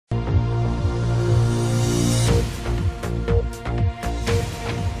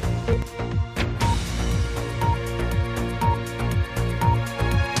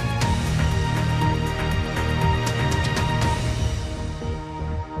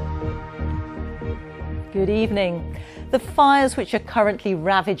Good evening. The fires which are currently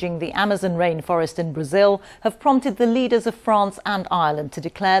ravaging the Amazon rainforest in Brazil have prompted the leaders of France and Ireland to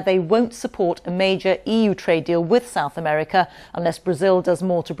declare they won't support a major EU trade deal with South America unless Brazil does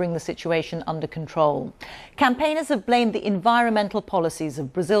more to bring the situation under control. Campaigners have blamed the environmental policies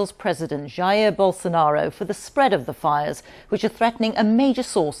of Brazil's President Jair Bolsonaro for the spread of the fires, which are threatening a major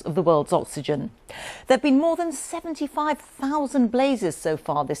source of the world's oxygen. There have been more than 75,000 blazes so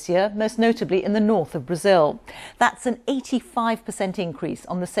far this year, most notably in the north of Brazil. That's an 85% increase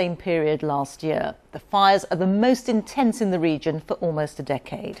on the same period last year. The fires are the most intense in the region for almost a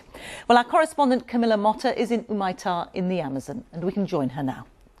decade. Well, our correspondent Camilla Motta is in Humaitá in the Amazon, and we can join her now.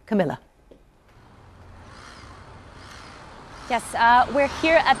 Camilla. Yes, we're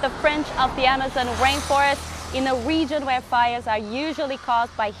here at the fringe of the Amazon rainforest in a region where fires are usually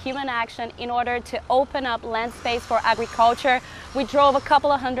caused by human action in order to open up land space for agriculture. We drove a couple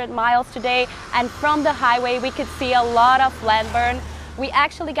of 100 miles today, and from the highway we could see a lot of land burn. We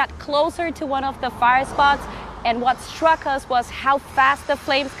actually got closer to one of the fire spots, and what struck us was how fast the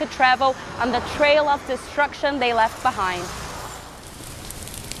flames could travel on the trail of destruction they left behind.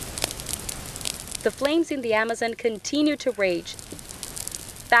 The flames in the Amazon continue to rage.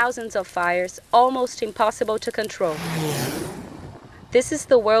 Thousands of fires, almost impossible to control. This is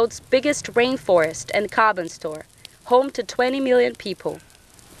the world's biggest rainforest and carbon store, home to 20 million people.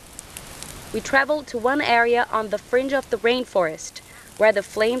 We traveled to one area on the fringe of the rainforest, where the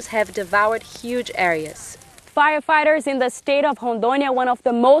flames have devoured huge areas. Firefighters in the state of Rondônia, one of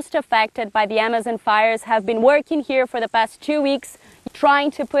the most affected by the Amazon fires, have been working here for the past 2 weeks,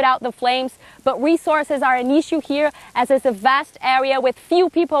 trying to put out the flames, but resources are an issue here as it's a vast area with few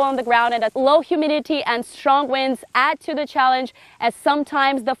people on the ground, and low humidity and strong winds add to the challenge, as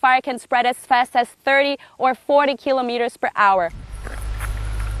sometimes the fire can spread as fast as 30 or 40 kilometers per hour.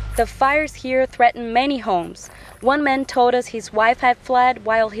 The fires here threaten many homes. One man told us his wife had fled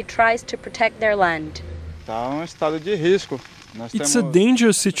while he tries to protect their land. It's a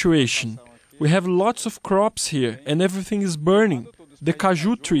dangerous situation. We have lots of crops here and everything is burning. The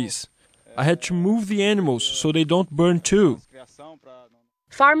caju trees. I had to move the animals so they don't burn too.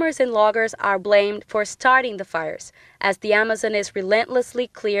 Farmers and loggers are blamed for starting the fires, as the Amazon is relentlessly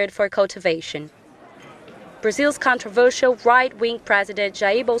cleared for cultivation. Brazil's controversial right-wing president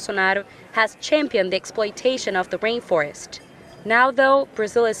Jair Bolsonaro has championed the exploitation of the rainforest. Now, though,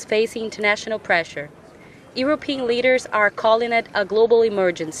 Brazil is facing international pressure. European leaders are calling it a global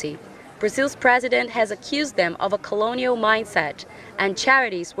emergency. Brazil's president has accused them of a colonial mindset, and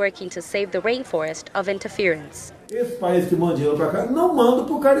charities working to save the rainforest of interference.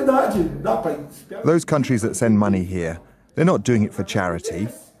 Those countries that send money here, they're not doing it for charity.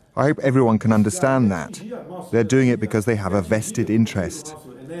 I hope everyone can understand that. They're doing it because they have a vested interest.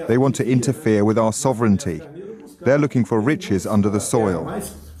 They want to interfere with our sovereignty. They're looking for riches under the soil.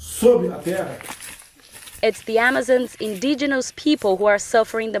 It's the Amazon's indigenous people who are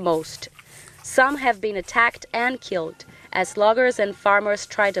suffering the most. Some have been attacked and killed as loggers and farmers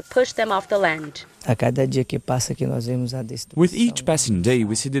try to push them off the land. With each passing day,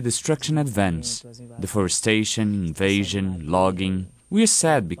 we see the destruction advance. Deforestation, invasion, logging. We are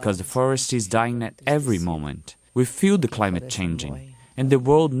sad because the forest is dying at every moment. We feel the climate changing, and the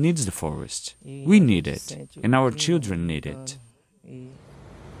world needs the forest. We need it, and our children need it.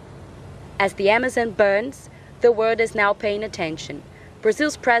 As the Amazon burns, the world is now paying attention.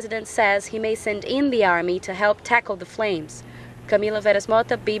 Brazil's president says he may send in the army to help tackle the flames. Camila Veras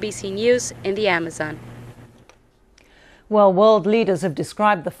Motta, BBC News, in the Amazon. Well, world leaders have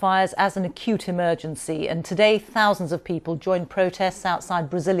described the fires as an acute emergency, and today thousands of people joined protests outside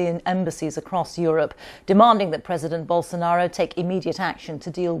Brazilian embassies across Europe, demanding that President Bolsonaro take immediate action to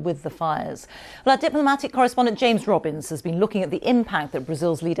deal with the fires. Well, our diplomatic correspondent James Robbins has been looking at the impact that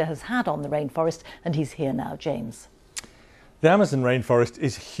Brazil's leader has had on the rainforest, and he's here now. James. The Amazon rainforest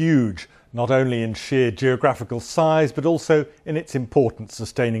is huge, not only in sheer geographical size, but also in its importance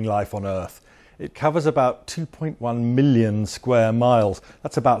sustaining life on Earth. It covers about 2.1 million square miles.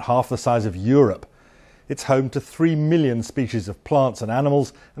 That's about half the size of Europe. It's home to 3 million species of plants and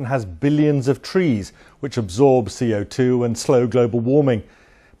animals and has billions of trees, which absorb CO2 and slow global warming.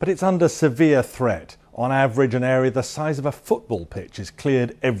 But it's under severe threat. On average, an area the size of a football pitch is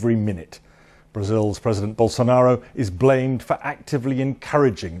cleared every minute. Brazil's President Bolsonaro is blamed for actively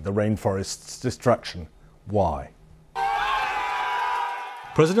encouraging the rainforest's destruction. Why?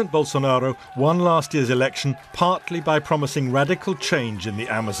 President Bolsonaro won last year's election partly by promising radical change in the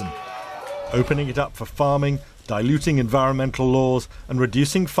Amazon, opening it up for farming, diluting environmental laws and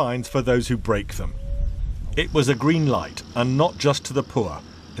reducing fines for those who break them. It was a green light, and not just to the poor.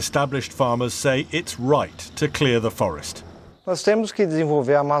 Established farmers say it's right to clear the forest. Nós temos que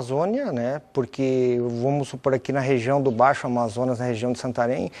desenvolver a Amazônia, né? Porque vamos supor aqui na região do Baixo Amazonas, na região de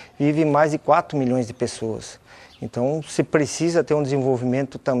Santarém, vive mais de 4 milhões de pessoas. Então, se precisa ter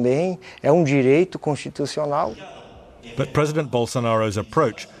desenvolvimento também, é direito constitucional. But President Bolsonaro's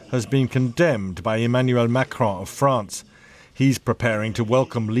approach has been condemned by Emmanuel Macron of France. He's preparing to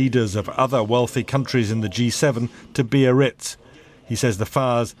welcome leaders of other wealthy countries in the G7 to Biarritz. He says the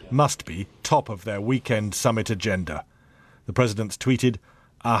fires must be top of their weekend summit agenda. The president's tweeted,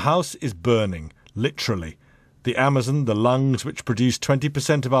 "Our house is burning, literally. The Amazon, the lungs which produce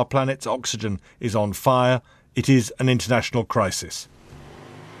 20% of our planet's oxygen, is on fire. It is an international crisis."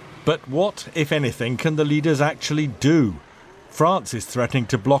 But what, if anything, can the leaders actually do? France is threatening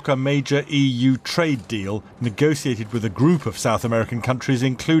to block a major EU trade deal negotiated with a group of South American countries,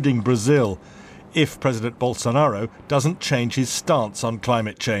 including Brazil, if President Bolsonaro doesn't change his stance on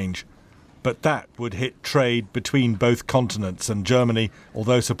climate change. But that would hit trade between both continents, and Germany,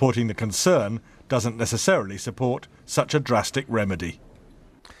 although supporting the concern, doesn't necessarily support such a drastic remedy.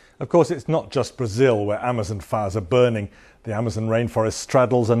 Of course, it's not just Brazil where Amazon fires are burning. The Amazon rainforest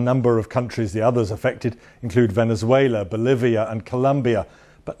straddles a number of countries. The others affected include Venezuela, Bolivia and Colombia.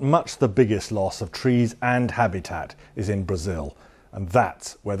 But much the biggest loss of trees and habitat is in Brazil. And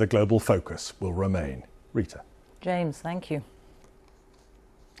that's where the global focus will remain. Rita. James, thank you.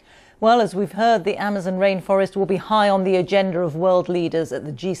 Well, as we've heard, the Amazon rainforest will be high on the agenda of world leaders at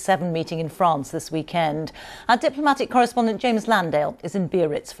the G7 meeting in France this weekend. Our diplomatic correspondent James Landale is in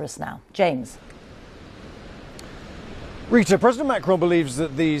Biarritz for us now. James. Rita, President Macron believes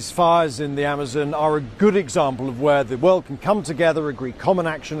that these fires in the Amazon are a good example of where the world can come together, agree common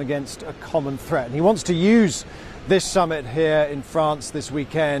action against a common threat. And he wants to use this summit here in France this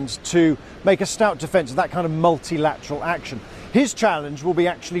weekend to make a stout defence of that kind of multilateral action. His challenge will be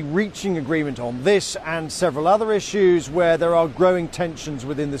actually reaching agreement on this and several other issues where there are growing tensions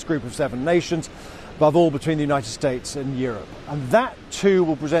within this group of 7 nations, above all between the United States and Europe. And that too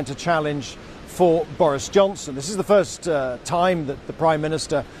will present a challenge for Boris Johnson. This is the first time that the Prime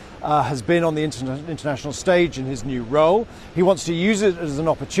Minister has been on the international stage in his new role. He wants to use it as an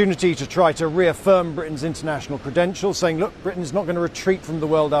opportunity to try to reaffirm Britain's international credentials, saying, look, Britain's not going to retreat from the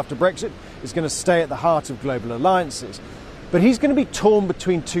world after Brexit. It's going to stay at the heart of global alliances. But he's going to be torn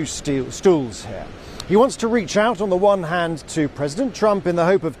between two stools here. He wants to reach out on the one hand to President Trump in the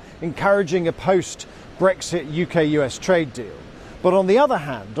hope of encouraging a post-Brexit UK-US trade deal. But on the other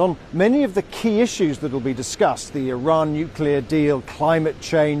hand, on many of the key issues that will be discussed, the Iran nuclear deal, climate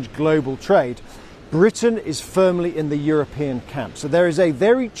change, global trade, Britain is firmly in the European camp. So there is a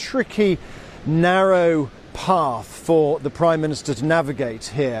very tricky, narrow path for the Prime Minister to navigate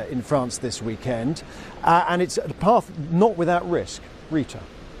here in France this weekend. And it's a path not without risk. Rita.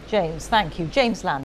 James, thank you. James Land.